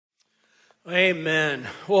Amen.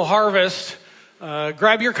 Well, Harvest,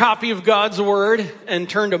 grab your copy of God's Word and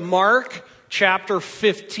turn to Mark chapter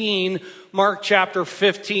 15. Mark chapter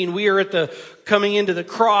 15. We are at the coming into the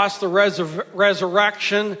cross, the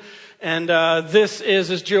resurrection. And this is,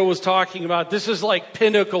 as Joe was talking about, this is like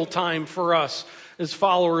pinnacle time for us as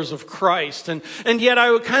followers of Christ. And yet I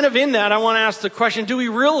would kind of in that, I want to ask the question, do we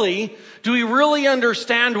really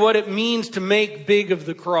understand what it means to make big of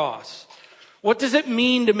the cross? What does it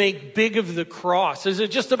mean to make big of the cross? Is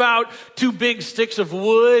it just about two big sticks of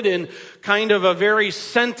wood and kind of a very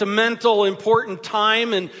sentimental, important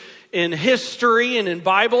time in history and in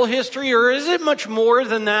Bible history? Or is it much more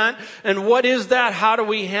than that? And what is that? How do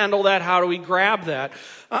we handle that? How do we grab that?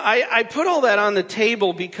 I put all that on the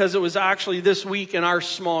table because it was actually this week in our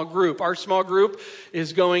small group. Our small group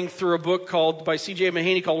is going through a book by C.J.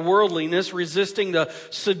 Mahaney called Worldliness, Resisting the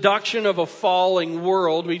Seduction of a Falling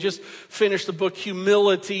World. We just finished the book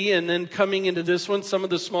Humility, and then coming into this one, some of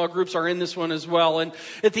the small groups are in this one as well. And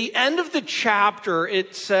at the end of the chapter,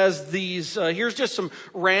 it says these, here's just some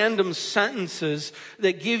random sentences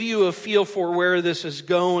that give you a feel for where this is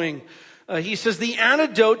going. He says, the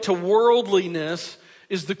antidote to worldliness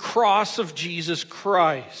is the cross of Jesus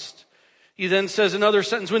Christ. He then says another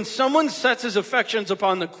sentence, when someone sets his affections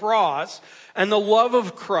upon the cross and the love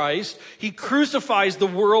of Christ, he crucifies the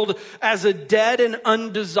world as a dead and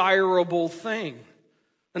undesirable thing.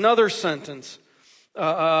 Another sentence,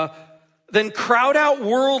 then crowd out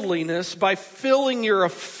worldliness by filling your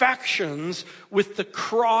affections with the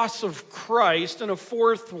cross of Christ. And a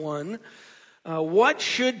fourth one, what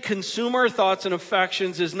should consume our thoughts and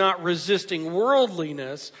affections is not resisting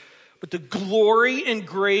worldliness, but the glory and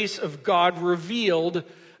grace of God revealed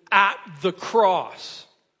at the cross.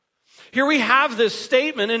 Here we have this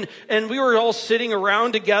statement, and we were all sitting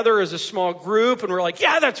around together as a small group, and we're like,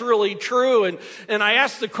 yeah, that's really true. And I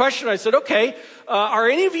asked the question, I said, okay, are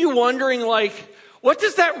any of you wondering, what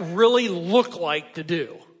does that really look like to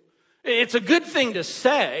do? It's a good thing to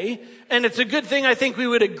say, and it's a good thing I think we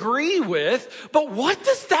would agree with, but what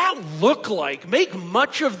does that look like? Make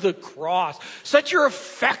much of the cross. Set your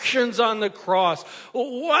affections on the cross.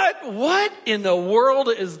 What in the world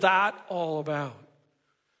is that all about?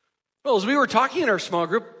 Well, as we were talking in our small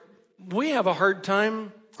group, we have a hard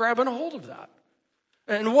time grabbing a hold of that.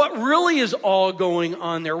 And what really is all going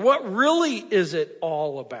on there? What really is it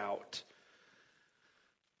all about?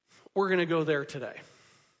 We're going to go there today.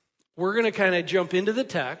 We're going to kind of jump into the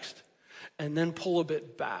text and then pull a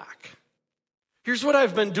bit back. Here's what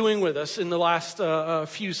I've been doing with us in the last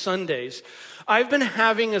few Sundays. I've been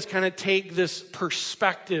having us kind of take this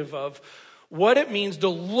perspective of what it means to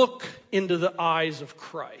look into the eyes of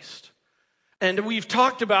Christ. And we've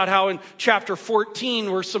talked about how in chapter 14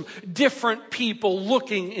 were some different people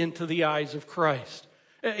looking into the eyes of Christ.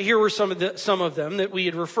 Here were some of them that we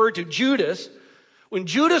had referred to. Judas. When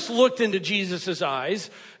Judas looked into Jesus' eyes,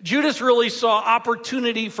 Judas really saw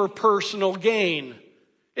opportunity for personal gain.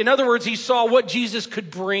 In other words, he saw what Jesus could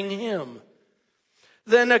bring him.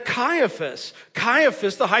 Then Caiaphas,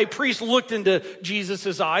 the high priest, looked into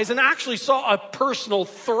Jesus' eyes and actually saw a personal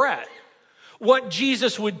threat, what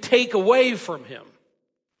Jesus would take away from him.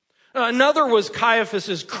 Another was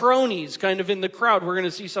Caiaphas' cronies, kind of in the crowd. We're going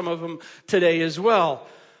to see some of them today as well.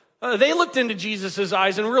 They looked into Jesus'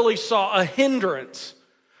 eyes and really saw a hindrance.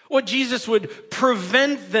 What Jesus would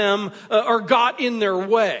prevent them or got in their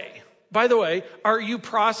way. By the way, are you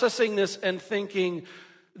processing this and thinking,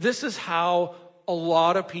 this is how a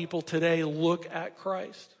lot of people today look at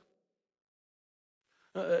Christ?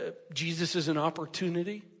 Jesus is an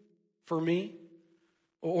opportunity for me?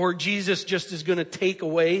 Or Jesus just is going to take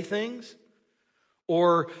away things?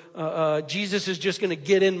 Or Jesus is just going to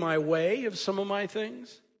get in my way of some of my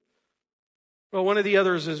things? Well, one of the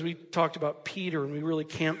others is we talked about Peter, and we really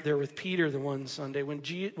camped there with Peter the one Sunday. When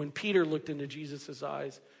Peter looked into Jesus'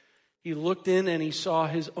 eyes, he looked in and he saw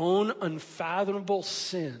his own unfathomable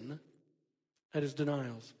sin at his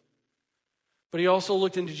denials. But he also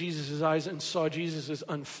looked into Jesus' eyes and saw Jesus'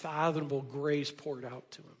 unfathomable grace poured out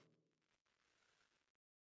to him.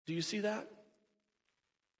 Do you see that?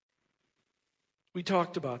 We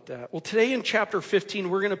talked about that. Well, today in chapter 15,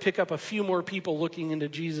 we're going to pick up a few more people looking into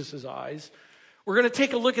Jesus' eyes. We're going to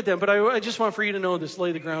take a look at them, but I just want for you to know this,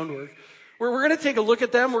 lay the groundwork. We're going to take a look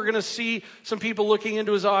at them. We're going to see some people looking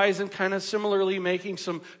into his eyes and kind of similarly making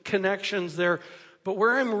some connections there. But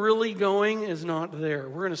where I'm really going is not there.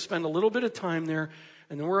 We're going to spend a little bit of time there,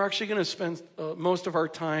 and then we're actually going to spend most of our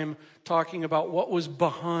time talking about what was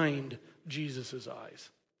behind Jesus' eyes.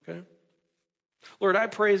 Okay? Lord, I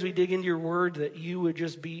pray as we dig into your word that you would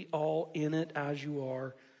just be all in it as you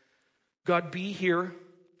are. God, be here.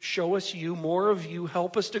 show us you, more of you.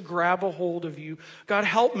 Help us to grab a hold of you. God,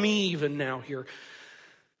 help me even now here.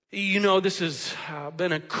 You know, this has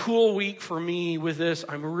been a cool week for me with this.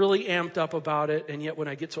 I'm really amped up about it. And yet when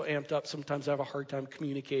I get so amped up, sometimes I have a hard time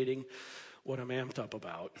communicating what I'm amped up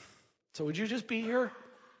about. So would you just be here?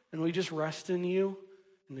 And we just rest in you,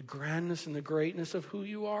 in the grandness and the greatness of who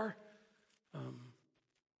you are?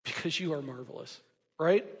 Because you are marvelous,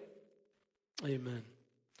 right? Amen.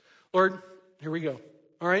 Lord, here we go.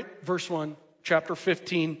 All right, verse 1, chapter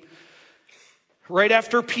 15. Right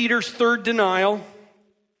after Peter's third denial,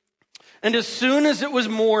 and as soon as it was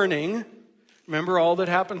morning, remember all that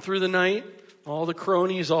happened through the night? All the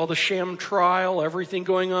cronies, all the sham trial, everything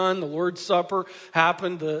going on. The Lord's Supper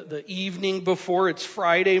happened the evening before. It's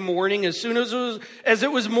Friday morning. As soon as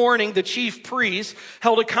it was morning, the chief priests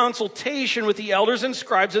held a consultation with the elders and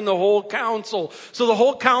scribes and the whole council. So the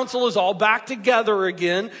whole council is all back together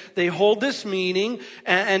again. They hold this meeting,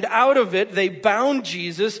 and out of it, they bound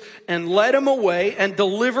Jesus and led him away and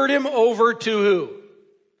delivered him over to who?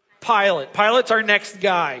 Pilate. Pilate's our next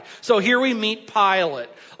guy. So here we meet Pilate.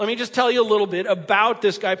 Let me just tell you a little bit about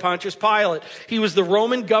this guy, Pontius Pilate. He was the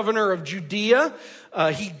Roman governor of Judea.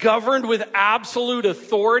 He governed with absolute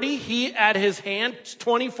authority. He, at his hand,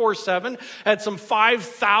 24/7, had some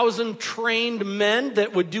 5,000 trained men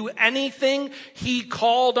that would do anything he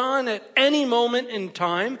called on at any moment in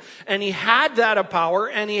time. And he had that power,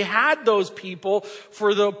 and he had those people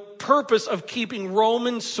for the purpose of keeping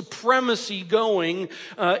Roman supremacy going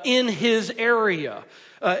in his area.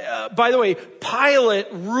 By the way, Pilate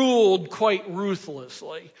ruled quite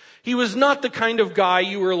ruthlessly. He was not the kind of guy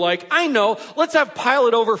you were like, I know, let's have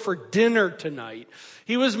Pilate over for dinner tonight.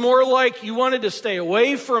 He was more like you wanted to stay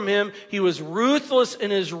away from him. He was ruthless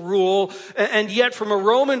in his rule, and yet from a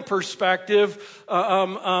Roman perspective,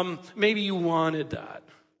 maybe you wanted that.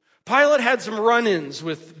 Pilate had some run-ins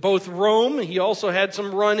with both Rome. He also had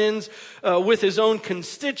some run-ins with his own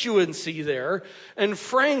constituency there. And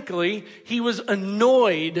frankly, he was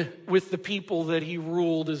annoyed with the people that he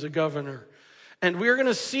ruled as a governor. And we're going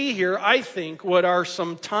to see here, I think, what are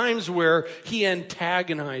some times where he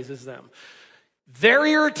antagonizes them. They're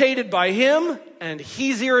irritated by him, and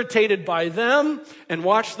he's irritated by them. And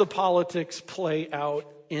watch the politics play out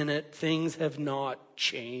in it. Things have not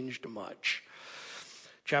changed much.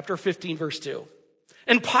 Chapter 15, verse 2.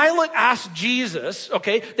 And Pilate asked Jesus,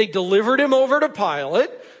 okay, they delivered him over to Pilate.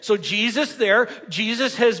 So Jesus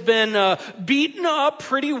has been beaten up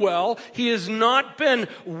pretty well. He has not been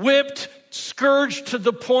whipped, scourged to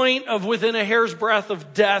the point of within a hair's breadth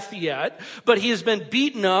of death yet. But he has been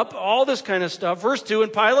beaten up, all this kind of stuff. Verse 2,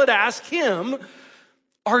 and Pilate asked him,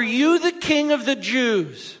 are you the king of the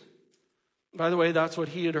Jews? By the way, that's what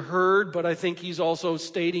he had heard, but I think he's also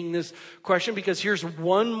stating this question because here's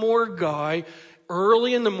one more guy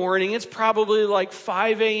early in the morning. It's probably like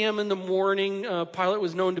 5 a.m. in the morning. Pilate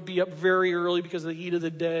was known to be up very early because of the heat of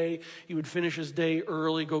the day. He would finish his day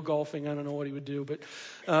early, go golfing. I don't know what he would do,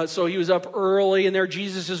 but so he was up early, and there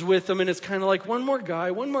Jesus is with him, and it's kind of like one more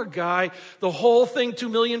guy. The whole thing, 2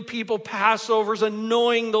 million people, Passover's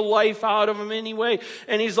annoying the life out of him anyway.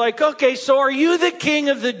 And he's like, okay, so are you the king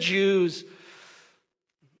of the Jews?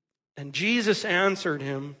 And Jesus answered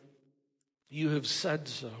him, you have said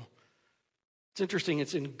so. It's interesting,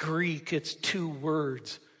 it's in Greek, it's 2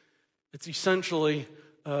 words. It's essentially,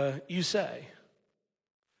 you say.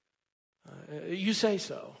 You say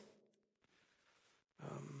so.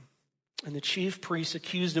 And the chief priests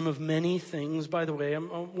accused him of many things. By the way,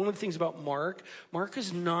 one of the things about Mark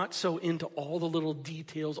is not so into all the little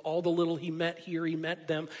details, all the little he met here, he met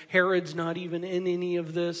them. Herod's not even in any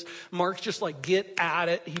of this. Mark's just like, get at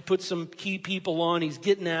it. He puts some key people on, he's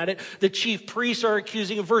getting at it. The chief priests are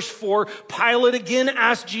accusing him. Verse 4, Pilate again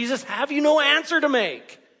asked Jesus, have you no answer to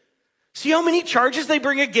make? See how many charges they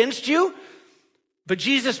bring against you? But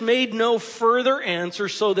Jesus made no further answer,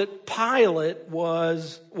 so that Pilate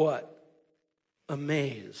was what?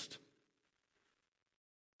 Amazed.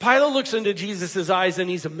 Pilate looks into Jesus' eyes and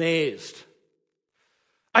he's amazed.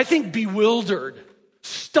 I think bewildered,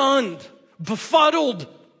 stunned, befuddled.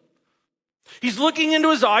 He's looking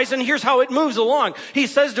into his eyes, and here's how it moves along. He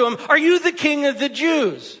says to him, are you the king of the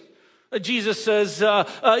Jews? Jesus says,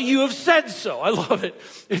 you have said so. I love it.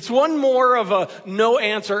 It's one more of a no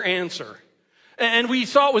answer. And we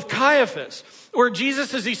saw it with Caiaphas, where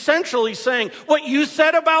Jesus is essentially saying, what you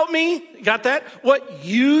said about me, got that? What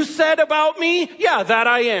you said about me? Yeah, that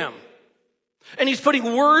I am. And he's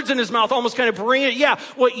putting words in his mouth, almost kind of bringing it, yeah,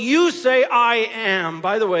 what you say I am.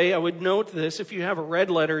 By the way, I would note this, if you have a red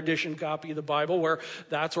letter edition copy of the Bible, where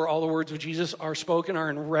that's where all the words of Jesus are spoken, are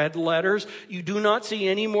in red letters, you do not see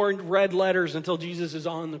any more red letters until Jesus is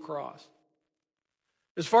on the cross.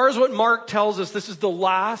 As far as what Mark tells us, this is the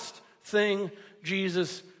last thing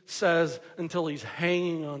Jesus says until he's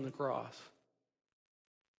hanging on the cross.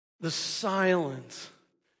 The silence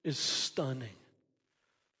is stunning.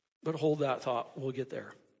 But hold that thought, we'll get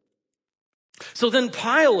there. So then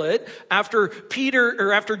Pilate, after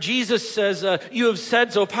Jesus says, you have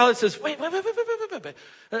said so, Pilate says, wait.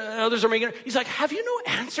 Others are making it. He's like, have you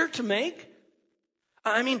no answer to make?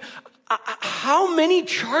 I mean, how many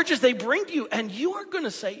charges they bring to you, and you aren't going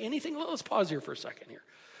to say anything? Well, let's pause here for a second here.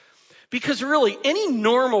 Because really, any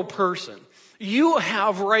normal person, you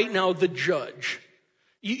have right now the judge.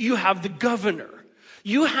 You have the governor.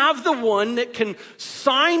 You have the one that can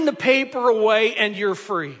sign the paper away and you're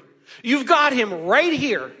free. You've got him right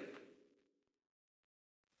here.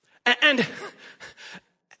 And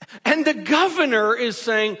the governor is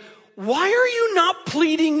saying, why are you not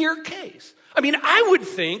pleading your case? I mean, I would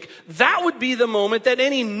think that would be the moment that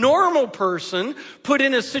any normal person put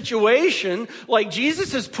in a situation like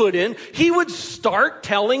Jesus is put in, he would start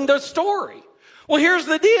telling the story. Well, here's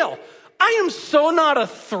the deal. I am so not a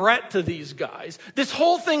threat to these guys. This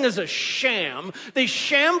whole thing is a sham. They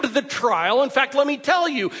shammed the trial. In fact, let me tell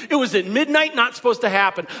you, it was at midnight, not supposed to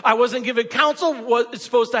happen. I wasn't given counsel what's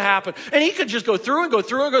supposed to happen. And he could just go through and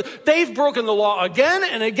go. They've broken the law again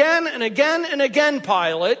and again and again and again,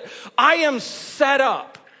 Pilate. I am set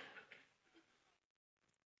up.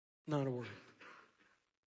 Not a word.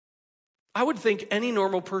 I would think any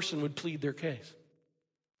normal person would plead their case.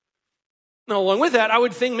 Now, along with that, I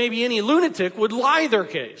would think maybe any lunatic would lie their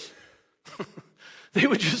case. They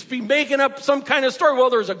would just be making up some kind of story. Well,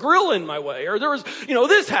 there was a grill in my way, or there was,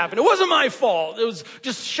 this happened. It wasn't my fault. It was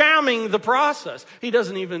just shamming the process. He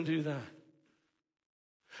doesn't even do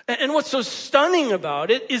that. And what's so stunning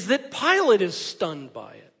about it is that Pilate is stunned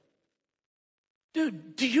by it.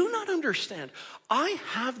 Dude, do you not understand? I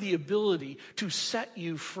have the ability to set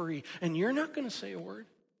you free, and you're not going to say a word?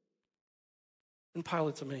 And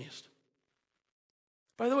Pilate's amazed.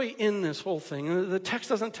 By the way, in this whole thing, the text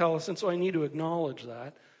doesn't tell us, and so I need to acknowledge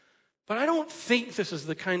that. But I don't think this is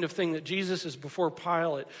the kind of thing that Jesus is before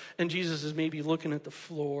Pilate, and Jesus is maybe looking at the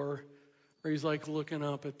floor, or he's like looking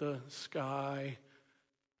up at the sky.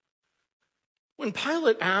 When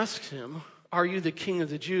Pilate asks him, "Are you the king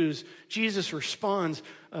of the Jews?" Jesus responds,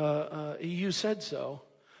 "You said so."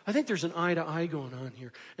 I think there's an eye-to-eye going on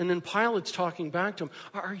here. And then Pilate's talking back to him.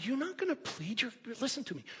 Are you not going to plead your... Listen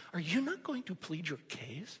to me. Are you not going to plead your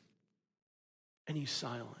case? And he's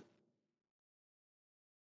silent.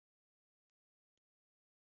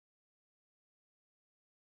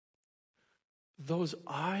 Those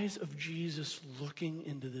eyes of Jesus looking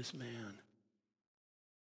into this man.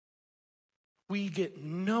 We get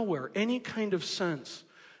nowhere, any kind of sense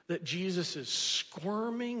that Jesus is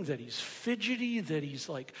squirming, that he's fidgety, that he's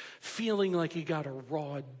like feeling like he got a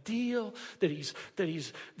raw deal, that he's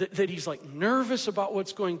like nervous about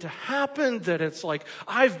what's going to happen, that it's like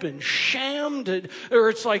I've been shammed, or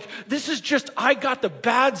it's like this is just I got the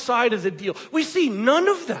bad side of the deal. We see none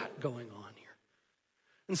of that going on here.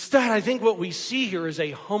 Instead, I think what we see here is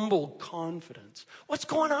a humble confidence. What's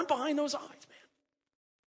going on behind those eyes, man?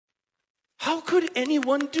 How could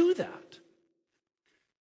anyone do that?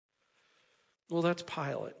 Well, that's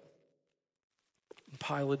Pilate. And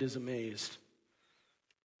Pilate is amazed.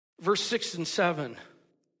 Verse 6 and 7.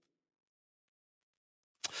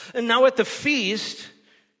 And now at the feast,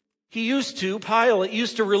 Pilate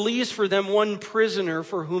used to release for them one prisoner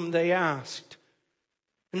for whom they asked.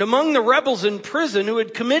 And among the rebels in prison who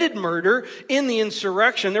had committed murder in the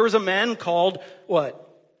insurrection, there was a man called, what?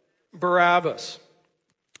 Barabbas.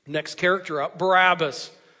 Next character up, Barabbas.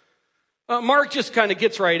 Mark just kind of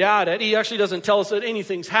gets right at it. He actually doesn't tell us that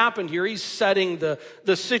anything's happened here. He's setting the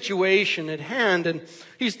situation at hand. And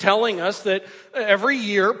he's telling us that every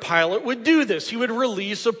year Pilate would do this. He would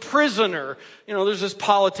release a prisoner. There's this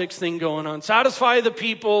politics thing going on. Satisfy the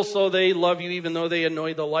people so they love you even though they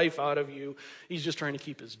annoy the life out of you. He's just trying to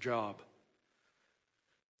keep his job.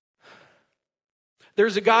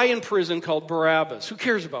 There's a guy in prison called Barabbas. Who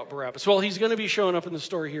cares about Barabbas? Well, he's going to be showing up in the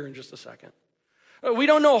story here in just a second. We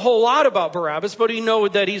don't know a whole lot about Barabbas, but we know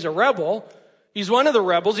that he's a rebel. He's one of the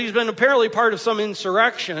rebels. He's been apparently part of some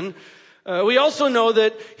insurrection. We also know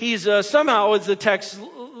that he's somehow, as the text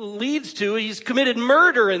leads to, he's committed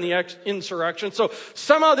murder in the insurrection. So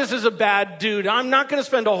somehow this is a bad dude. I'm not going to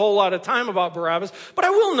spend a whole lot of time about Barabbas, but I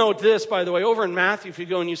will note this, by the way, over in Matthew, if you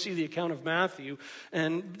go and you see the account of Matthew,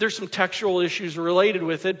 and there's some textual issues related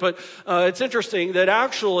with it, but it's interesting that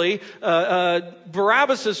actually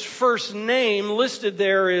Barabbas' first name listed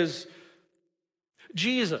there is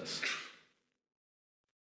Jesus.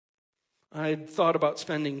 I thought about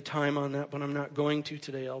spending time on that, but I'm not going to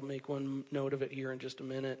today. I'll make one note of it here in just a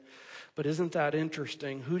minute. But isn't that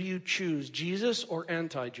interesting? Who do you choose, Jesus or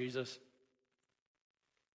anti-Jesus?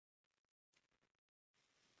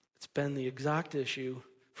 It's been the exact issue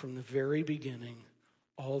from the very beginning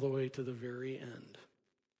all the way to the very end.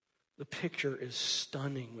 The picture is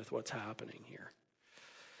stunning with what's happening here.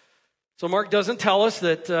 So Mark doesn't tell us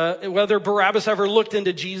that whether Barabbas ever looked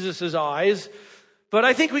into Jesus' eyes. But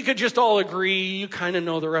I think we could just all agree, you kind of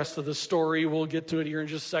know the rest of the story. We'll get to it here in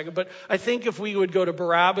just a second. But I think if we would go to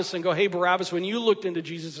Barabbas and go, hey, Barabbas, when you looked into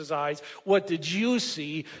Jesus' eyes, what did you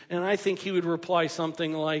see? And I think he would reply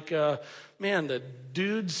something like, man, the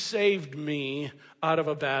dude saved me out of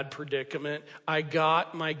a bad predicament. I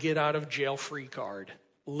got my get out of jail free card,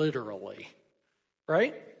 literally.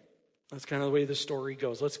 Right? That's kind of the way the story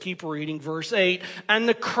goes. Let's keep reading. Verse 8. And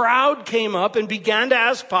the crowd came up and began to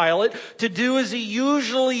ask Pilate to do as he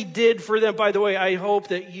usually did for them. By the way, I hope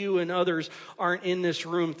that you and others aren't in this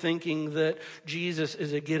room thinking that Jesus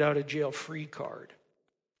is a get out of jail free card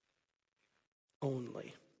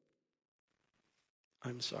only.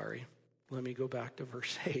 I'm sorry. Let me go back to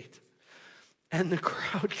verse 8. And the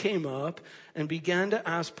crowd came up and began to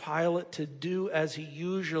ask Pilate to do as he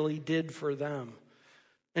usually did for them.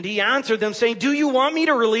 And he answered them saying, do you want me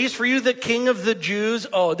to release for you the king of the Jews?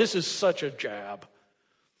 Oh, this is such a jab.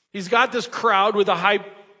 He's got this crowd with the high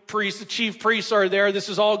priest, the chief priests are there. This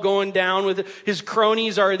is all going down with his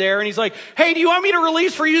cronies are there. And he's like, hey, do you want me to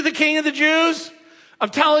release for you the king of the Jews? I'm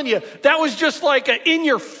telling you, that was just like an in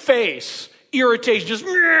your face irritation, just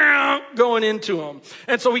going into him.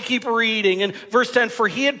 And so we keep reading. In verse 10, for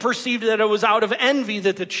he had perceived that it was out of envy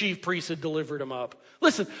that the chief priests had delivered him up.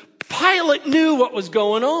 Listen, Pilate knew what was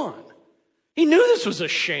going on. He knew this was a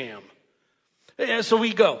sham. So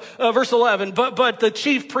we go. Verse 11, but the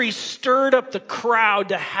chief priest stirred up the crowd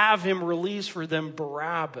to have him release for them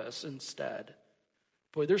Barabbas instead.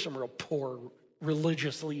 Boy, there's some real poor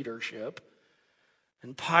religious leadership.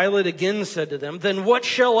 And Pilate again said to them, then what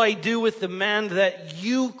shall I do with the man that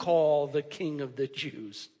you call the king of the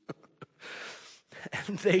Jews?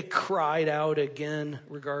 And they cried out again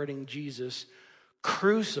regarding Jesus,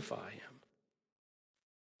 crucify him.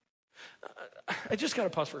 I just got to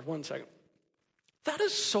pause for 1 second. That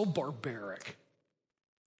is so barbaric.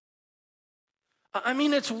 I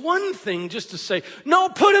mean, it's one thing just to say, no,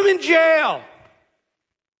 put him in jail.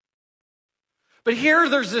 But here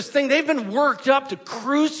there's this thing, they've been worked up to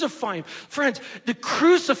crucify him. Friends, the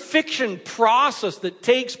crucifixion process that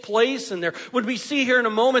takes place in there, when we see here in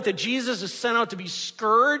a moment that Jesus is sent out to be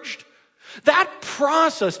scourged, that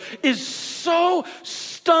process is so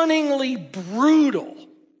stunningly brutal.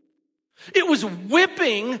 It was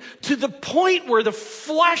whipping to the point where the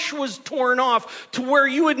flesh was torn off, to where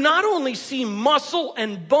you would not only see muscle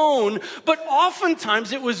and bone, but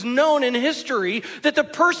oftentimes it was known in history that the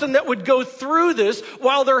person that would go through this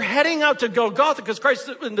while they're heading out to Golgotha, because Christ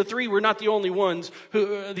and the three were not the only ones,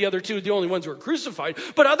 the other two, the only ones who were crucified,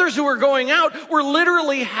 but others who were going out were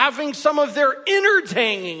literally having some of their innards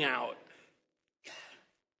hanging out.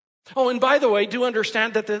 Oh, and by the way, do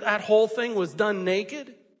understand that that whole thing was done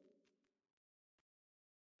naked?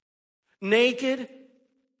 Naked,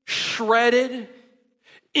 shredded,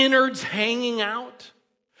 innards hanging out.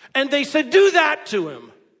 And they said, do that to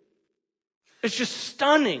him. It's just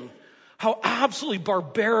stunning how absolutely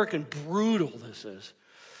barbaric and brutal this is.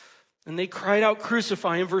 And they cried out,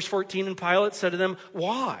 crucify him. Verse 14, and Pilate said to them,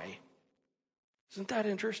 why? Isn't that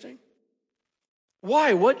interesting?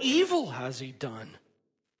 Why? What evil has he done?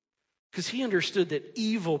 Because he understood that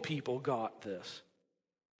evil people got this.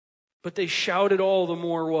 But they shouted all the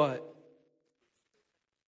more what?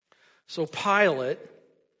 So Pilate,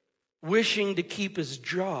 wishing to keep his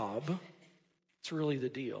job, it's really the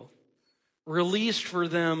deal, released for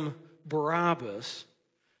them Barabbas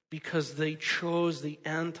because they chose the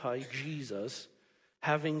anti-Jesus.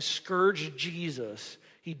 Having scourged Jesus,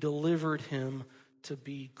 he delivered him to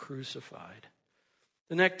be crucified.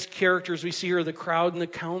 The next characters we see are the crowd and the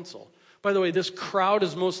council. By the way, this crowd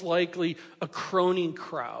is most likely a crony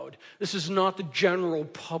crowd. This is not the general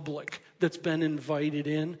public that's been invited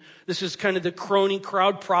in. This is kind of the crony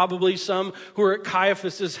crowd, probably some who are at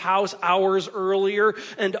Caiaphas' house hours earlier,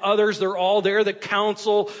 and others, they're all there. The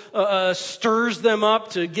council stirs them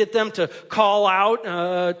up to get them to call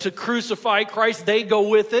out to crucify Christ. They go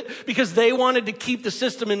with it because they wanted to keep the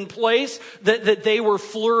system in place that they were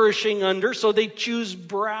flourishing under, so they choose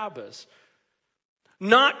Barabbas.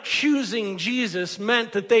 Not choosing Jesus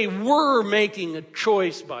meant that they were making a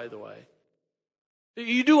choice, by the way.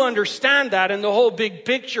 You do understand that, and the whole big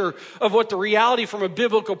picture of what the reality from a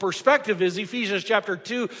biblical perspective is, Ephesians chapter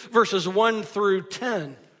 2, verses 1 through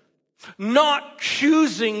 10. Not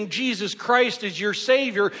choosing Jesus Christ as your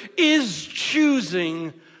Savior is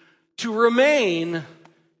choosing to remain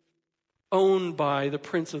owned by the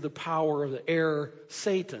prince of the power of the air,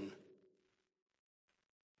 Satan.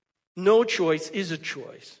 No choice is a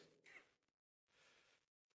choice.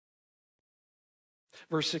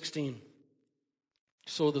 Verse 16.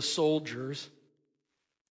 So the soldiers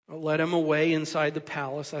led him away inside the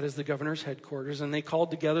palace, that is the governor's headquarters, and they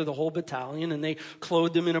called together the whole battalion, and they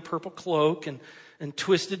clothed him in a purple cloak and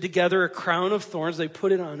twisted together a crown of thorns. They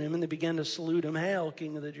put it on him, and they began to salute him, "Hail,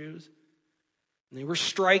 King of the Jews." And they were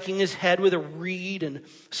striking his head with a reed and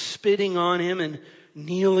spitting on him and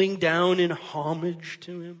kneeling down in homage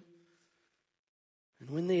to him. And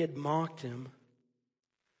when they had mocked him,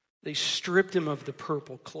 they stripped him of the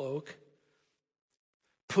purple cloak,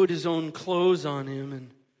 put his own clothes on him,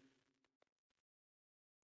 and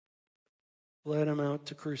led him out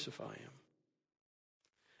to crucify him.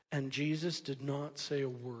 And Jesus did not say a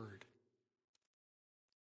word.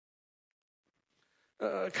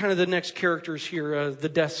 Kind of the next characters here, the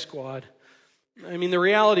death squad. I mean, the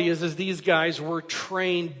reality is these guys were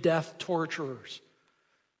trained death torturers.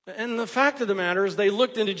 And the fact of the matter is they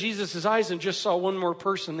looked into Jesus' eyes and just saw one more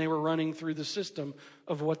person they were running through the system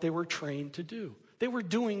of what they were trained to do. They were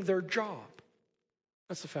doing their job.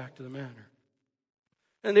 That's the fact of the matter.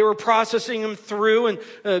 And they were processing him through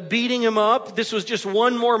and beating him up. This was just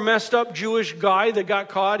one more messed up Jewish guy that got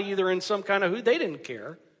caught either in some kind of... They didn't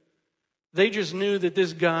care. They just knew that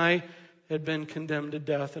this guy had been condemned to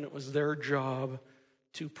death, and it was their job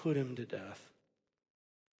to put him to death.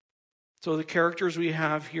 So the characters we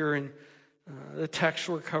have here in the text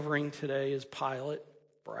we're covering today is Pilate,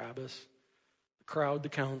 Barabbas, the crowd, the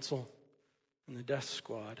council, and the death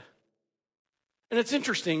squad. And it's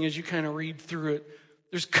interesting as you kind of read through it,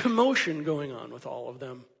 there's commotion going on with all of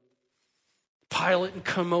them. Pilate and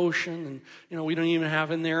commotion, and we don't even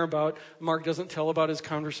have in there about, Mark doesn't tell about his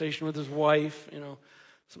conversation with his wife.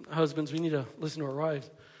 Some husbands, we need to listen to our wives.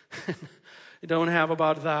 You don't have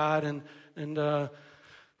about that, and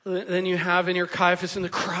then you have in your Caiaphas in the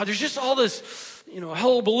crowd. There's just all this,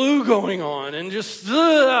 hullabaloo going on, and just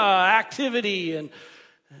activity, and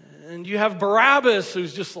you have Barabbas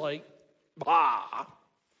who's just like, bah.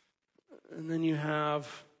 And then you have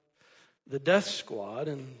the death squad,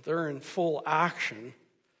 and they're in full action.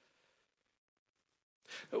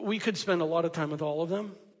 We could spend a lot of time with all of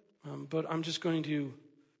them, but I'm just going to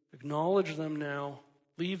acknowledge them now,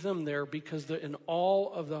 leave them there, because in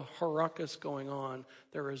all of the ruckus going on,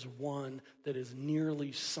 there is one that is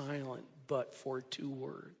nearly silent but for two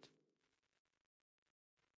words.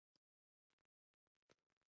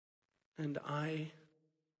 And I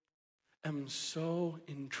am so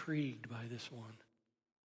intrigued by this one.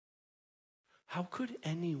 How could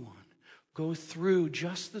anyone go through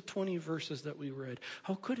just the 20 verses that we read?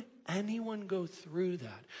 How could anyone go through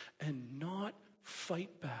that and not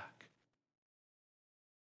fight back?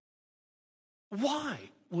 Why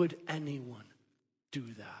would anyone do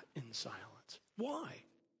that in silence? Why?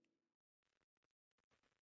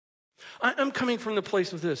 I'm coming from the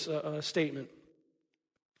place of this statement.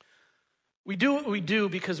 We do what we do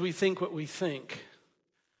because we think what we think.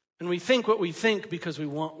 And we think what we think because we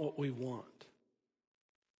want what we want.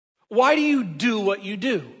 Why do you do what you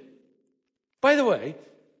do? By the way,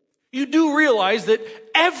 you do realize that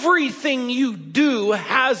everything you do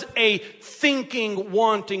has a thinking,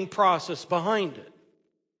 wanting process behind it.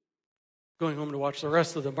 Going home to watch the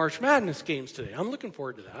rest of the March Madness games today. I'm looking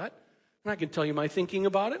forward to that. And I can tell you my thinking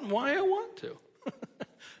about it and why I want to.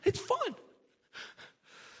 It's fun.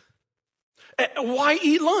 Why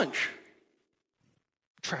eat lunch?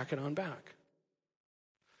 Track it on back.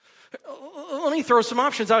 Let me throw some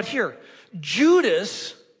options out here.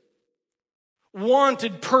 Judas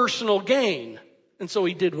wanted personal gain, and so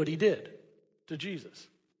he did what he did to Jesus.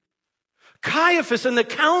 Caiaphas and the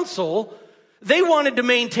council, they wanted to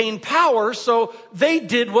maintain power, so they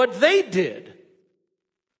did what they did.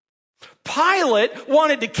 Pilate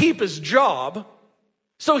wanted to keep his job,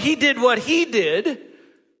 so he did what he did.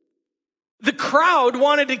 The crowd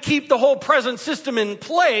wanted to keep the whole present system in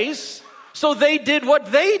place, so they did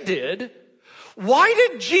what they did. Why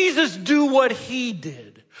did Jesus do what he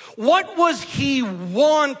did? What was he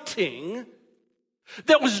wanting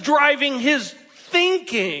that was driving his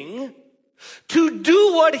thinking to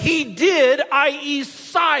do what he did, i.e.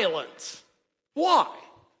 silence? Why?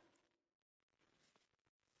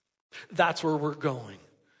 That's where we're going.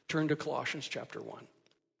 Turn to Colossians chapter 1.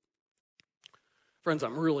 Friends,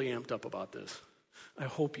 I'm really amped up about this. I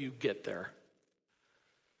hope you get there.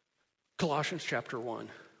 Colossians chapter 1.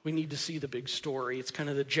 We need to see the big story. It's kind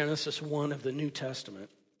of the Genesis 1 of the New Testament.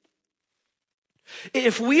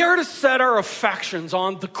 If we are to set our affections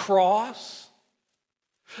on the cross,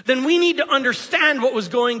 then we need to understand what was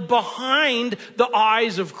going behind the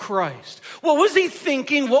eyes of Christ. What was he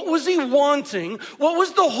thinking? What was he wanting? What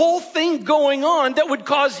was the whole thing going on that would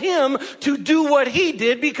cause him to do what he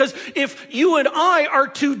did? Because if you and I are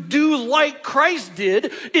to do like Christ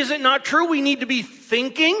did, is it not true we need to be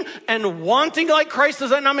thinking and wanting like Christ?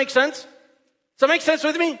 Does that not make sense? Does that make sense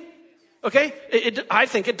with me? Okay? I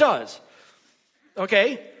think it does.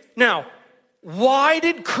 Okay? Now, why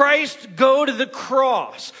did Christ go to the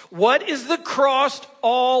cross? What is the cross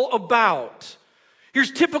all about?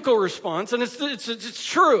 Here's typical response, and it's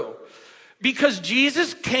true. Because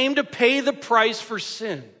Jesus came to pay the price for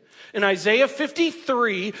sin. And Isaiah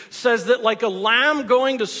 53 says that like a lamb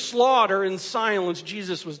going to slaughter in silence,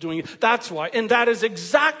 Jesus was doing it. That's why. And that is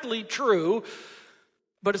exactly true,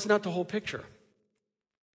 but it's not the whole picture.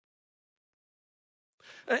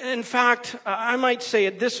 In fact, I might say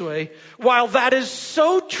it this way. While that is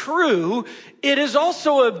so true, it is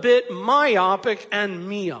also a bit myopic and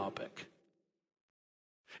myopic.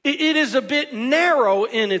 It is a bit narrow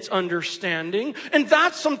in its understanding, and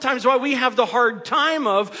that's sometimes why we have the hard time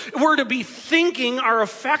of, we're to be thinking, our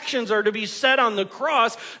affections are to be set on the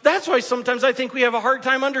cross. That's why sometimes I think we have a hard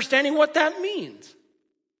time understanding what that means.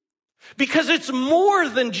 Because it's more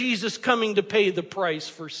than Jesus coming to pay the price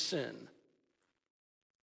for sin.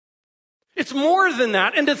 It's more than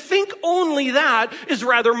that, and to think only that is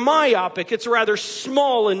rather myopic. It's rather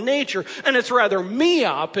small in nature, and it's rather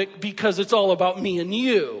myopic because it's all about me and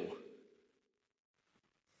you.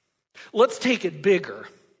 Let's take it bigger,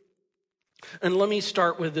 and let me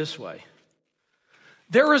start with this way.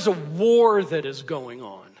 There is a war that is going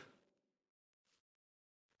on.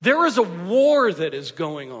 There is a war that is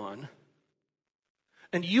going on,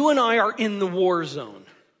 and you and I are in the war zone.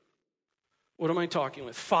 What am I talking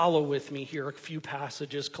with? Follow with me here a few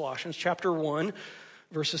passages. Colossians chapter 1,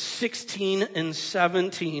 verses 16 and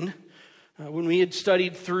 17. When we had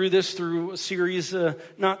studied through this through a series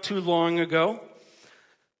not too long ago.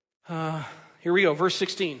 Here we go, verse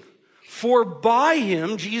 16. For by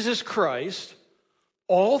him, Jesus Christ,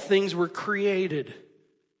 all things were created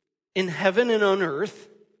in heaven and on earth,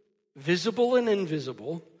 visible and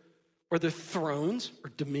invisible, whether thrones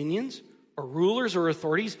or dominions or rulers or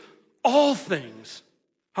authorities. All things.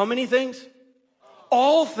 How many things?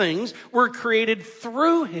 All things were created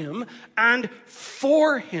through him and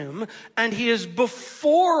for him, and he is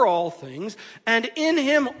before all things, and in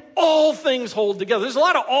him all things hold together. There's a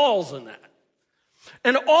lot of alls in that.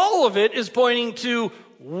 And all of it is pointing to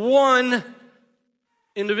one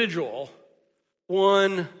individual,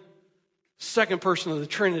 one second person of the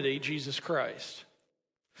Trinity, Jesus Christ.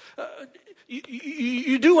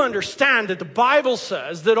 You do understand that the Bible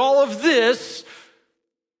says that all of this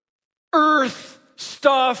earth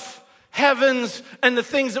stuff, heavens, and the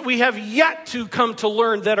things that we have yet to come to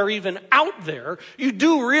learn that are even out there, you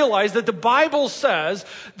do realize that the Bible says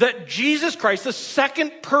that Jesus Christ, the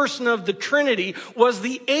second person of the Trinity, was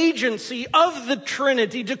the agency of the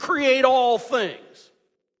Trinity to create all things.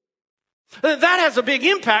 That has a big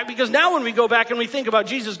impact because now when we go back and we think about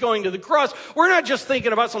Jesus going to the cross, we're not just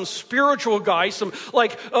thinking about some spiritual guy, some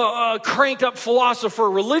like cranked up philosopher,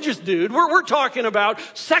 religious dude. We're talking about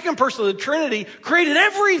second person of the Trinity created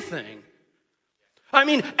everything. I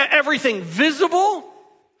mean, everything visible,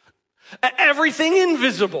 everything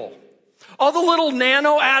invisible. All the little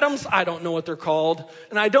nano atoms, I don't know what they're called,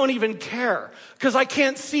 and I don't even care because I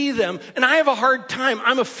can't see them, and I have a hard time.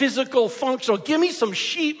 I'm a physical functional. Give me some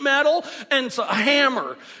sheet metal and a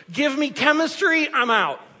hammer. Give me chemistry, I'm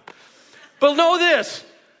out. But know this,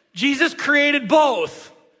 Jesus created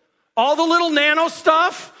both. All the little nano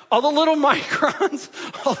stuff, all the little microns,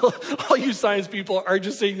 all you science people are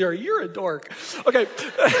just sitting there, you're a dork. Okay,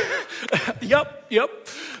 yep.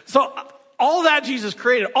 So, all that Jesus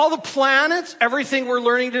created, all the planets, everything we're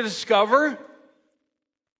learning to discover,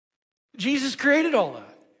 Jesus created all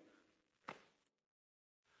that.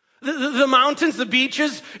 The mountains, the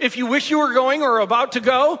beaches, if you wish you were going or about to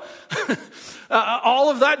go,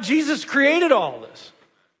 all of that, Jesus created all this.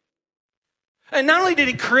 And not only did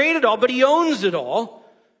he create it all, but he owns it all.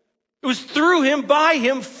 It was through him, by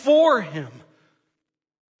him, for him.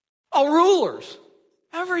 All rulers,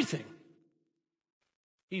 everything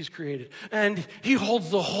he's created. And he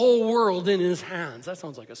holds the whole world in his hands. That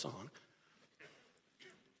sounds like a song.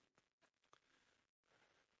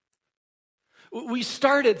 We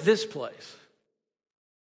start at this place.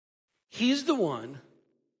 He's the one,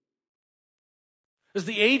 as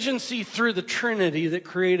the agency through the Trinity that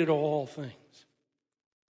created all things.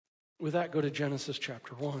 With that, go to Genesis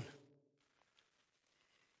chapter 1.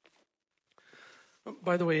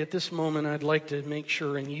 By the way, at this moment, I'd like to make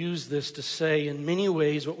sure and use this to say, in many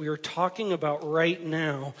ways, what we are talking about right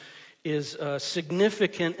now is a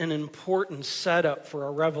significant and important setup for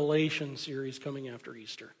our Revelation series coming after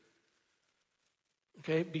Easter.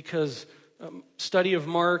 Okay, because study of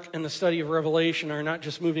Mark and the study of Revelation are not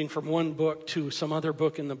just moving from one book to some other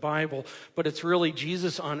book in the Bible, but it's really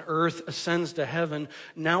Jesus on earth ascends to heaven.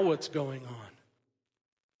 Now what's going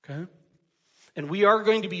on? Okay? And we are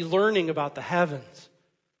going to be learning about the heavens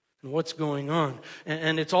and what's going on.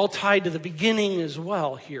 And it's all tied to the beginning as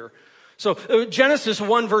well here. So Genesis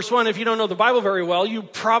 1 verse 1, if you don't know the Bible very well,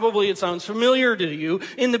 it sounds familiar to you.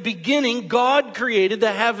 In the beginning, God created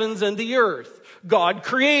the heavens and the earth. God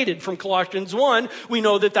created. From Colossians 1, we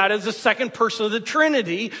know that is the second person of the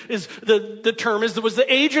Trinity. Is the term was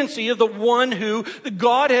the agency of the one who the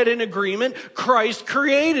Godhead in agreement. Christ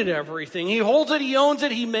created everything. He holds it, he owns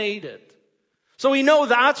it, he made it. So we know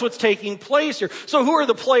that's what's taking place here. So who are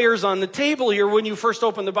the players on the table here when you first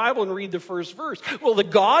open the Bible and read the first verse? Well, the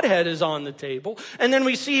Godhead is on the table. And then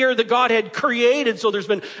we see here the Godhead created, so there's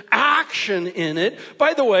been action in it.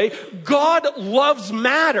 By the way, God loves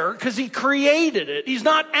matter because he created it. He's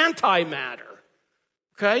not anti-matter.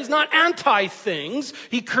 Okay? He's not anti-things.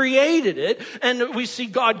 He created it. And we see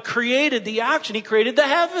God created the action. He created the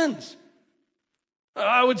heavens.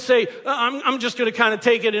 I would say, I'm just going to kind of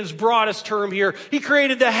take it in its broadest term here. He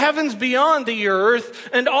created the heavens beyond the earth.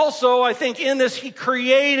 And also, I think in this, he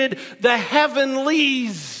created the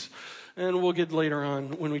heavenlies. And we'll get later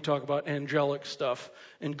on when we talk about angelic stuff.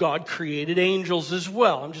 And God created angels as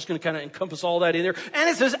well. I'm just going to kind of encompass all that in there. And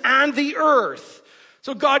it says, and the earth.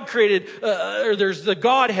 So God created, there's the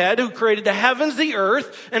Godhead who created the heavens, the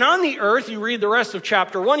earth. And on the earth, you read the rest of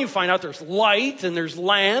chapter 1, you find out there's light and there's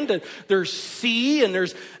land and there's sea and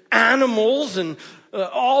there's animals and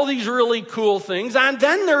all these really cool things. And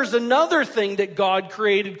then there's another thing that God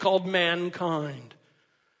created called mankind,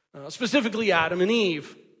 specifically Adam and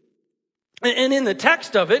Eve. And in the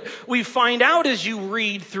text of it, we find out as you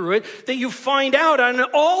read through it, that you find out on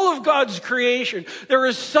all of God's creation, there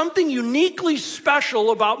is something uniquely special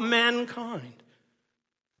about mankind.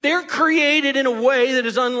 They're created in a way that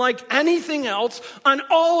is unlike anything else in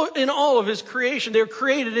all of his creation. They're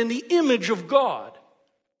created in the image of God.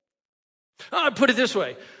 I put it this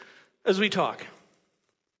way as we talk.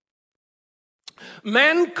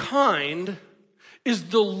 Mankind is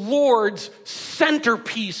the Lord's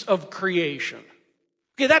centerpiece of creation.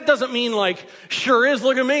 Okay, that doesn't mean like, sure is,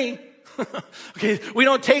 look at me. Okay, we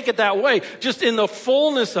don't take it that way. Just in the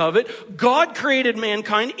fullness of it, God created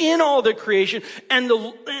mankind in all the creation, and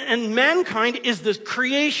mankind is the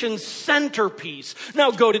creation's centerpiece.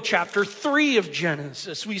 Now go to chapter 3 of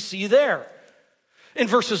Genesis. We see there. In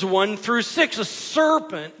verses 1 through 6, a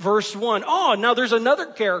serpent, verse 1. Oh, now there's another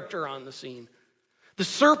character on the scene. The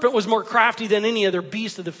serpent was more crafty than any other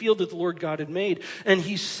beast of the field that the Lord God had made. And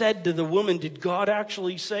he said to the woman, did God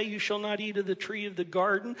actually say you shall not eat of the tree of the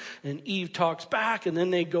garden? And Eve talks back, and then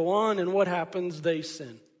they go on, and what happens? They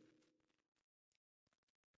sin.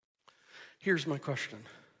 Here's my question.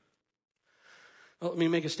 Well, let me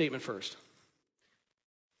make a statement first.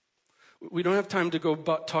 We don't have time to go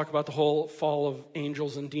talk about the whole fall of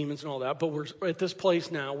angels and demons and all that, but we're at this place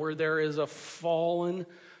now where there is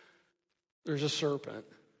there's a serpent.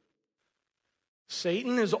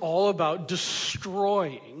 Satan is all about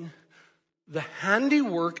destroying the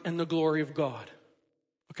handiwork and the glory of God.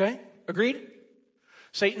 Okay? Agreed?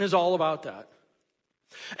 Satan is all about that.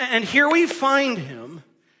 And here we find him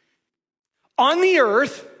on the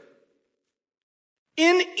earth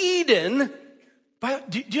in Eden.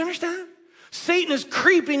 Do you understand? Satan is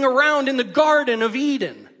creeping around in the Garden of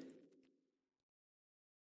Eden.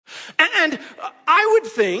 And I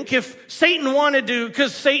would think if Satan wanted to,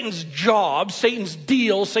 because Satan's job, Satan's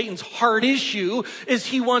deal, Satan's hard issue is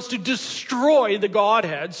he wants to destroy the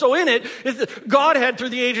Godhead. So in it, if the Godhead through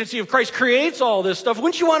the agency of Christ creates all this stuff,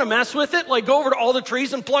 wouldn't you want to mess with it? Like go over to all the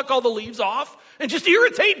trees and pluck all the leaves off and just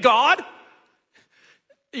irritate God?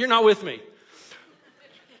 You're not with me.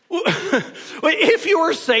 If you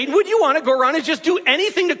were Satan, would you want to go around and just do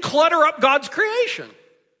anything to clutter up God's creation?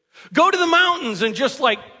 Go to the mountains and just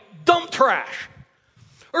like dump trash.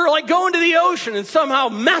 Or like go into the ocean and somehow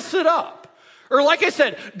mess it up. Or like I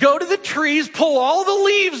said, go to the trees, pull all the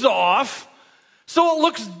leaves off so it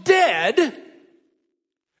looks dead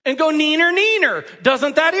and go neener, neener.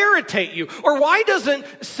 Doesn't that irritate you? Or why doesn't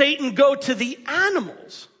Satan go to the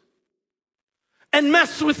animals and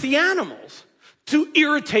mess with the animals to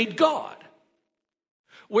irritate God?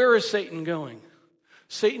 Where is Satan going?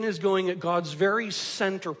 Satan is going at God's very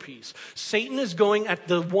centerpiece. Satan is going at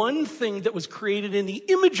the one thing that was created in the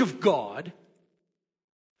image of God,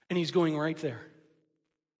 and he's going right there.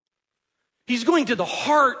 He's going to the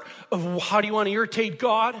heart of how do you want to irritate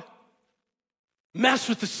God? Mess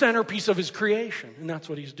with the centerpiece of his creation, and that's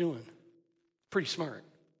what he's doing. Pretty smart,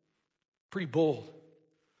 pretty bold,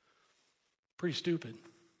 pretty stupid.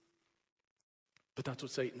 But that's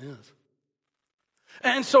what Satan is.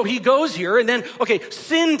 And so he goes here, and then,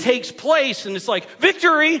 sin takes place, and it's like,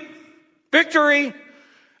 victory, victory.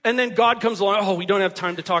 And then God comes along. We don't have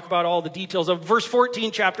time to talk about all the details of verse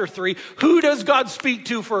 14, chapter 3. Who does God speak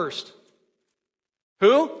to first?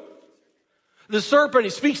 Who? The serpent. He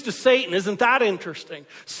speaks to Satan. Isn't that interesting?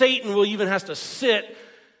 Satan will even has to sit,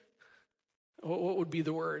 what would be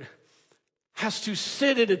the word? Has to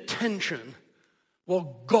sit at attention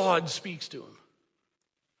while God speaks to him.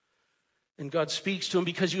 And God speaks to him,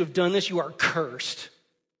 because you have done this, you are cursed.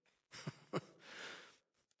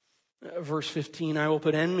 Verse 15, I will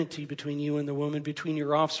put enmity between you and the woman, between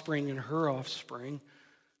your offspring and her offspring.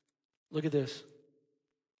 Look at this.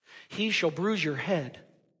 He shall bruise your head.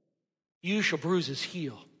 You shall bruise his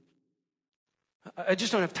heel. I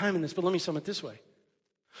just don't have time in this, but let me sum it this way.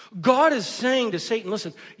 God is saying to Satan,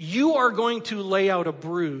 listen, you are going to lay out a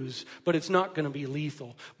bruise, but it's not going to be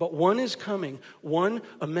lethal. But one is coming,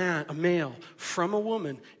 a male from a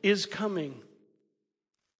woman is coming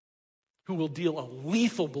who will deal a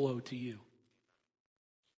lethal blow to you.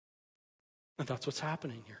 And that's what's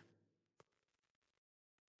happening here.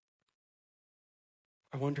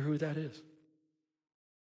 I wonder who that is.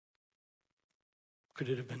 Could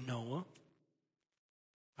it have been Noah?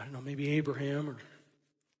 I don't know, maybe Abraham or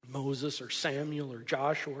Moses or Samuel or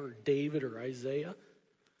Joshua or David or Isaiah?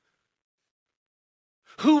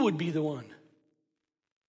 Who would be the one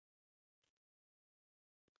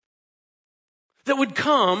that would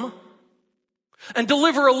come and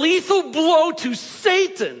deliver a lethal blow to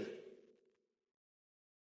Satan?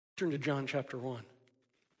 Turn to John chapter 1.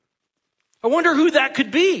 I wonder who that could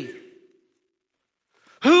be.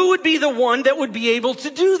 Who would be the one that would be able to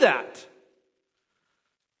do that?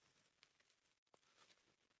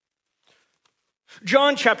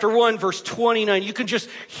 John chapter 1, verse 29, you can just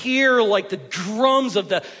hear like the drums of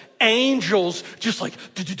the angels, just like,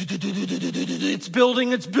 it's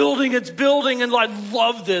building, it's building, it's building. And I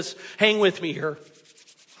love this. Hang with me here.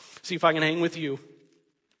 See if I can hang with you.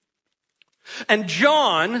 And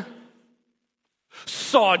John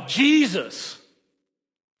saw Jesus.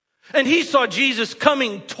 And he saw Jesus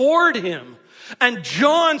coming toward him. And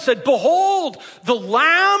John said, behold, the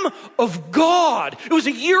Lamb of God. It was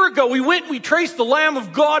a year ago. We traced the Lamb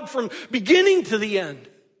of God from beginning to the end.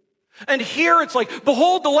 And here it's like,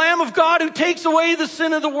 behold, the Lamb of God who takes away the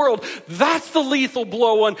sin of the world. That's the lethal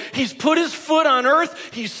blow one. He's put his foot on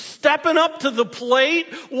earth. He's stepping up to the plate.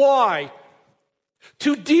 Why?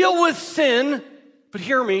 To deal with sin, but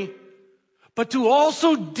hear me, but to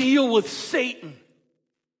also deal with Satan.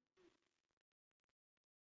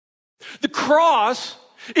 The cross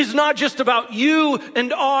is not just about you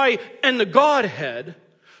and I and the Godhead.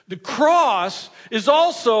 The cross is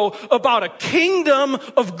also about a kingdom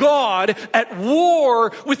of God at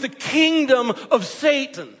war with the kingdom of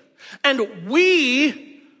Satan. And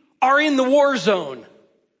we are in the war zone.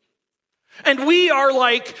 And we are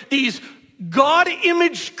like these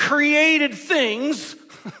God-image created things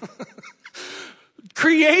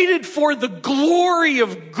created for the glory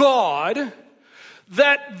of God,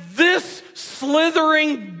 that this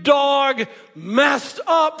slithering dog messed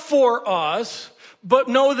up for us. But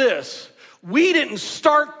know this, we didn't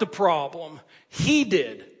start the problem. He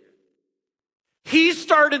did. He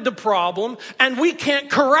started the problem, and we can't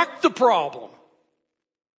correct the problem.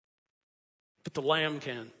 But the Lamb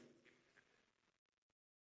can.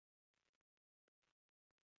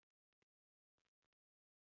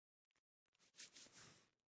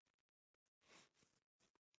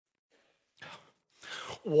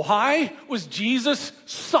 Why was Jesus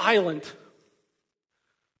silent?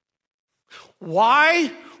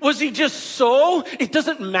 Why was he just so? It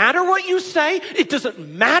doesn't matter what you say. It doesn't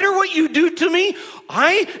matter what you do to me.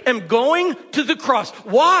 I am going to the cross.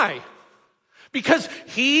 Why? Because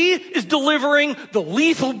he is delivering the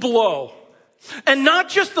lethal blow. And not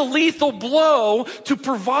just the lethal blow to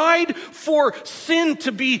provide for sin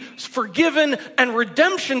to be forgiven and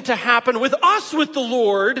redemption to happen with us with the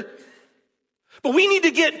Lord. But we need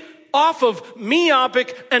to get off of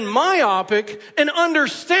myopic and myopic and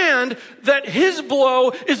understand that his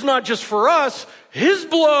blow is not just for us. His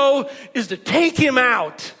blow is to take him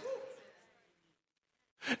out.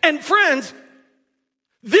 And friends,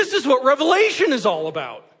 this is what Revelation is all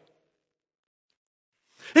about.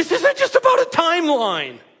 This isn't just about a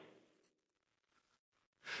timeline.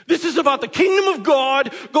 This is about the kingdom of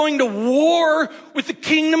God going to war with the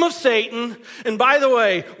kingdom of Satan. And by the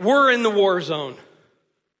way, we're in the war zone.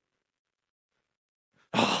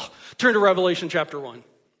 Turn to Revelation chapter 1.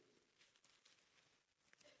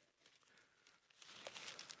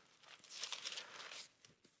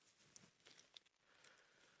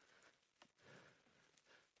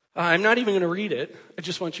 I'm not even going to read it. I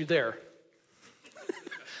just want you there.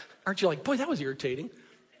 Aren't you like, boy, that was irritating?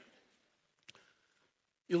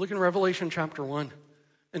 You look in Revelation chapter 1,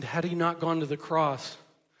 and had he not gone to the cross,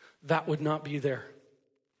 that would not be there.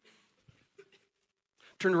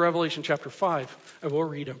 Turn to Revelation chapter 5. I will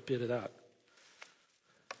read a bit of that.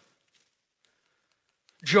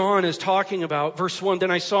 John is talking about, verse 1,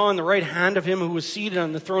 then I saw in the right hand of him who was seated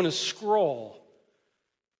on the throne a scroll,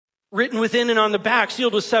 written within and on the back,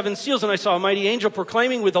 sealed with 7 seals. And I saw a mighty angel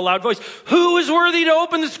proclaiming with a loud voice, who is worthy to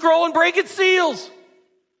open the scroll and break its seals?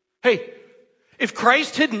 Hey, if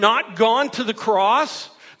Christ had not gone to the cross,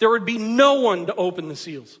 there would be no one to open the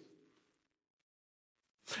seals.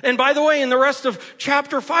 And by the way, in the rest of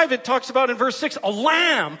chapter 5, it talks about in verse 6, a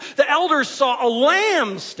lamb. The elders saw a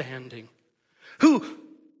lamb standing, who,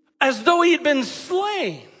 as though he had been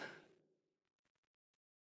slain.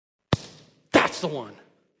 That's the one.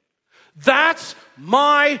 That's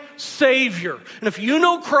my Savior. And if you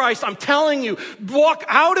know Christ, I'm telling you, walk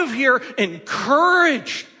out of here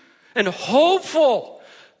encouraged and hopeful.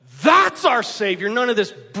 That's our Savior. None of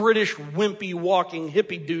this British wimpy walking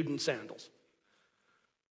hippie dude in sandals.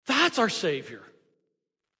 That's our Savior.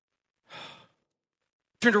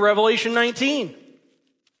 Turn to Revelation 19.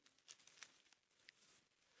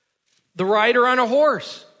 The rider on a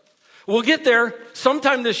horse. We'll get there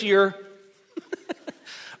sometime this year.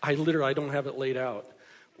 I don't have it laid out.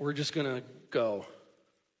 We're just going to go.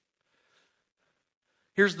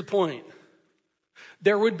 Here's the point.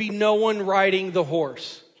 There would be no one riding the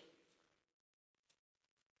horse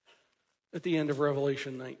at the end of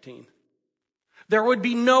Revelation 19. There would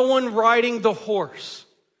be no one riding the horse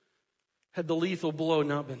had the lethal blow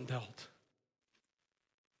not been dealt.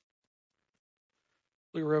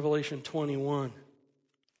 Look at Revelation 21.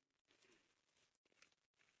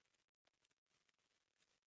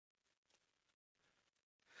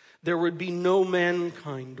 There would be no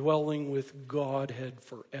mankind dwelling with Godhead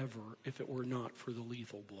forever if it were not for the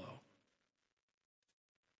lethal blow.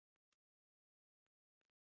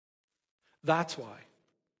 That's why.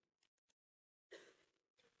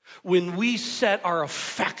 When we set our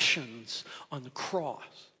affections on the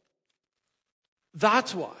cross,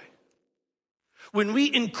 that's why. When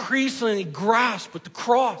we increasingly grasp what the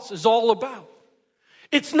cross is all about,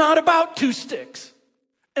 it's not about 2 sticks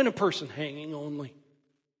and a person hanging only.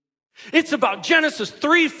 It's about Genesis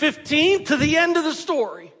 3:15 to the end of the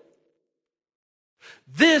story.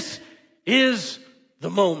 This is the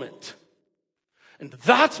moment. And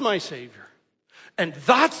that's my Savior. And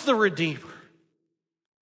that's the Redeemer.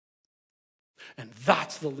 And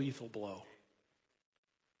that's the lethal blow.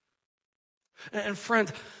 And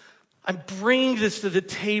friends, I'm bringing this to the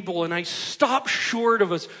table, and I stop short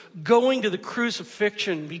of us going to the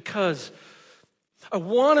crucifixion because I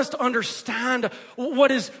want us to understand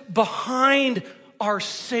what is behind our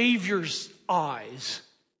Savior's eyes.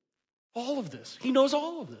 All of this. He knows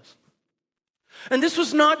all of this. And this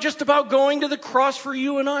was not just about going to the cross for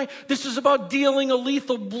you and I. This is about dealing a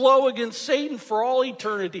lethal blow against Satan for all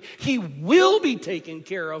eternity. He will be taken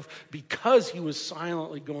care of because he was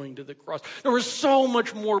silently going to the cross. There was so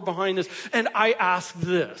much more behind this. And I ask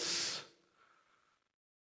this.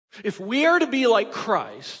 If we are to be like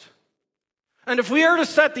Christ, and if we are to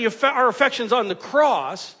set our affections on the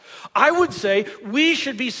cross, I would say we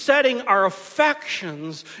should be setting our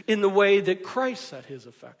affections in the way that Christ set his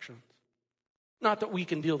affections. Not that we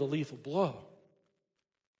can deal the lethal blow.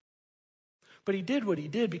 But he did what he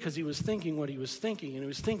did because he was thinking what he was thinking, and he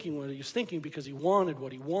was thinking what he was thinking because he wanted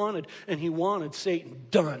what he wanted, and he wanted Satan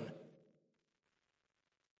done.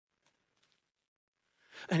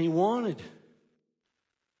 And he wanted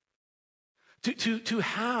to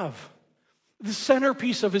have the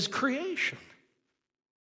centerpiece of his creation,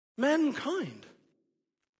 mankind,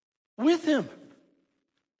 with him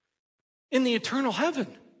in the eternal heaven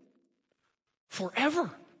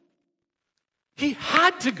forever. He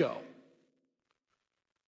had to go.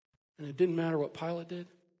 And it didn't matter what Pilate did. It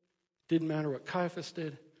didn't matter what Caiaphas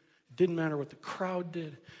did. It didn't matter what the crowd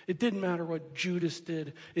did. It didn't matter what Judas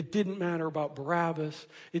did. It didn't matter about Barabbas.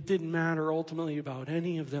 It didn't matter ultimately about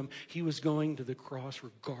any of them. He was going to the cross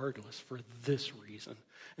regardless for this reason.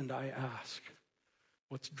 And I ask,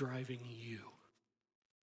 what's driving you?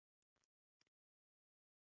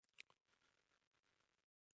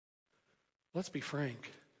 Let's be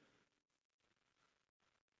frank.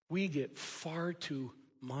 We get far too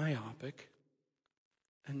myopic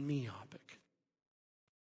and myopic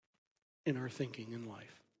in our thinking in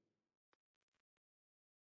life.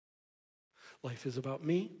 Life is about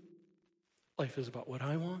me. Life is about what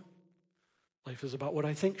I want. Life is about what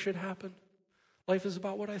I think should happen. Life is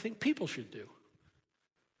about what I think people should do.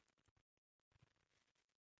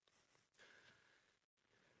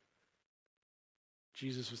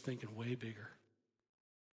 Jesus was thinking way bigger.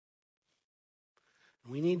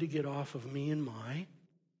 We need to get off of me and my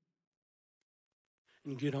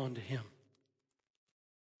and get on to him.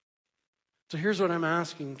 So here's what I'm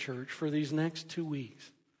asking, church, for these next 2 weeks.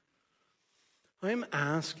 I'm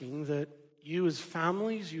asking that you as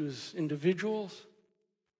families, you as individuals,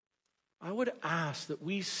 I would ask that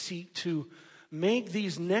we seek to make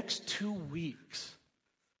these next 2 weeks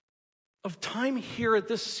of time here at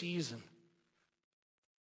this season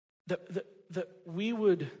that we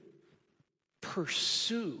would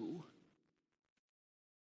pursue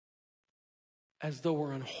as though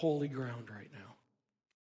we're on holy ground right now.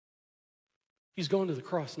 He's going to the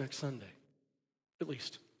cross next Sunday, at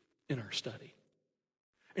least in our study.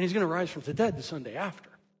 And he's going to rise from the dead the Sunday after.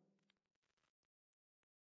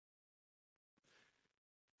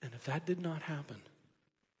 And if that did not happen,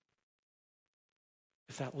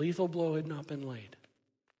 if that lethal blow had not been laid,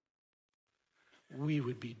 we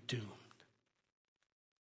would be doomed.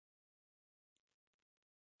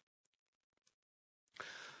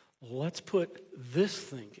 Let's put this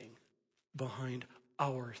thinking behind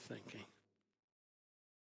our thinking.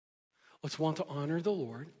 Let's want to honor the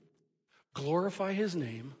Lord, glorify his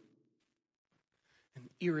name, and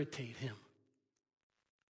irritate him.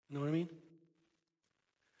 You know what I mean?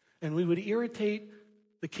 And we would irritate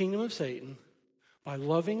the kingdom of Satan by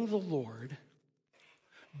loving the Lord,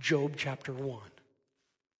 Job chapter 1.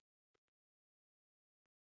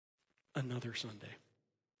 Another Sunday.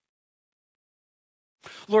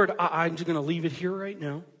 Lord, I'm just going to leave it here right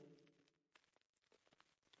now.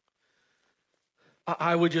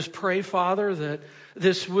 I would just pray, Father, that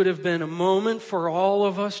this would have been a moment for all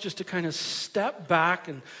of us just to kind of step back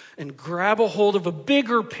and grab a hold of a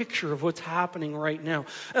bigger picture of what's happening right now.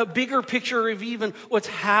 A bigger picture of even what's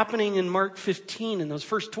happening in Mark 15 in those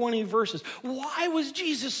first 20 verses. Why was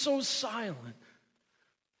Jesus so silent?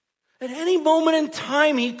 At any moment in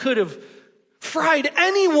time, he could have fried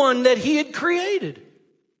anyone that he had created.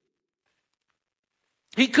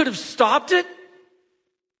 He could have stopped it.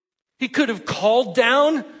 He could have called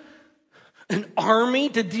down an army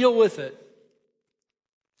to deal with it.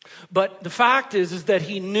 But the fact is that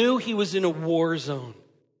he knew he was in a war zone.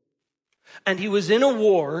 And he was in a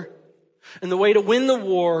war, and the way to win the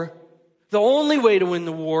war, the only way to win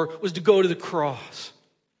the war, was to go to the cross.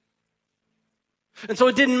 And so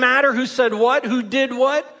it didn't matter who said what, who did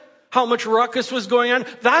what, how much ruckus was going on.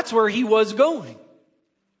 That's where he was going.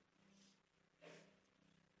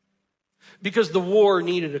 Because the war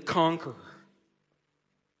needed a conqueror.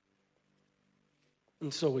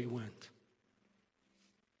 And so he went.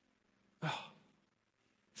 Oh,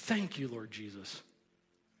 thank you, Lord Jesus,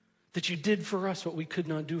 that you did for us what we could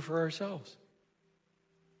not do for ourselves.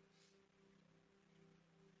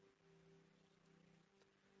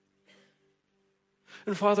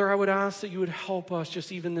 And Father, I would ask that you would help us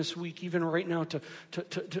just even this week, even right now, to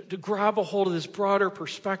grab a hold of this broader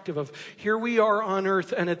perspective of here we are on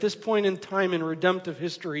earth, and at this point in time in redemptive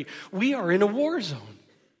history, we are in a war zone.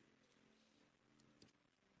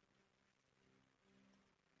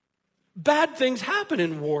 Bad things happen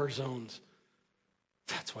in war zones.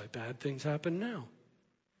 That's why bad things happen now.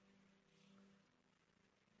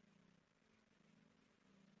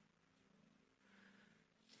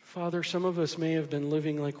 Father, some of us may have been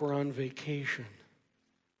living like we're on vacation.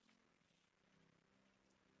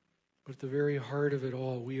 But at the very heart of it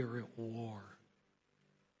all, we are at war.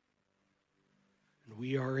 And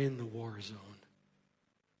we are in the war zone.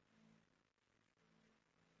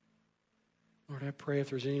 Lord, I pray if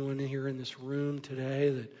there's anyone here in this room today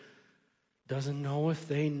that doesn't know if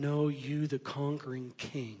they know you, the conquering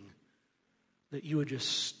King, that you would just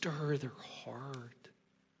stir their heart.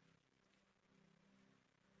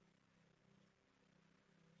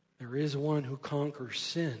 There is one who conquers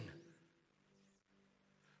sin,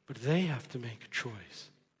 but they have to make a choice.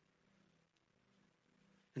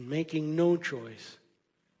 And making no choice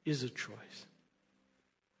is a choice.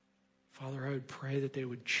 Father, I would pray that they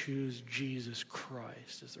would choose Jesus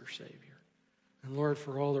Christ as their Savior. And Lord,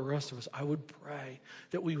 for all the rest of us, I would pray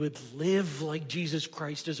that we would live like Jesus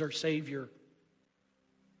Christ as our Savior.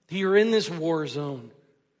 You're in this war zone.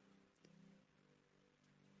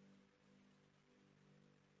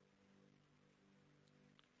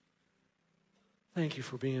 Thank you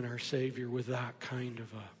for being our Savior with that kind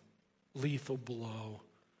of a lethal blow,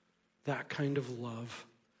 that kind of love,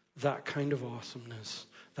 that kind of awesomeness.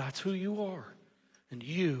 That's who you are. And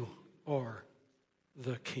you are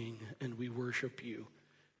the King, and we worship you.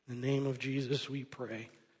 In the name of Jesus we pray.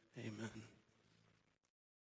 Amen.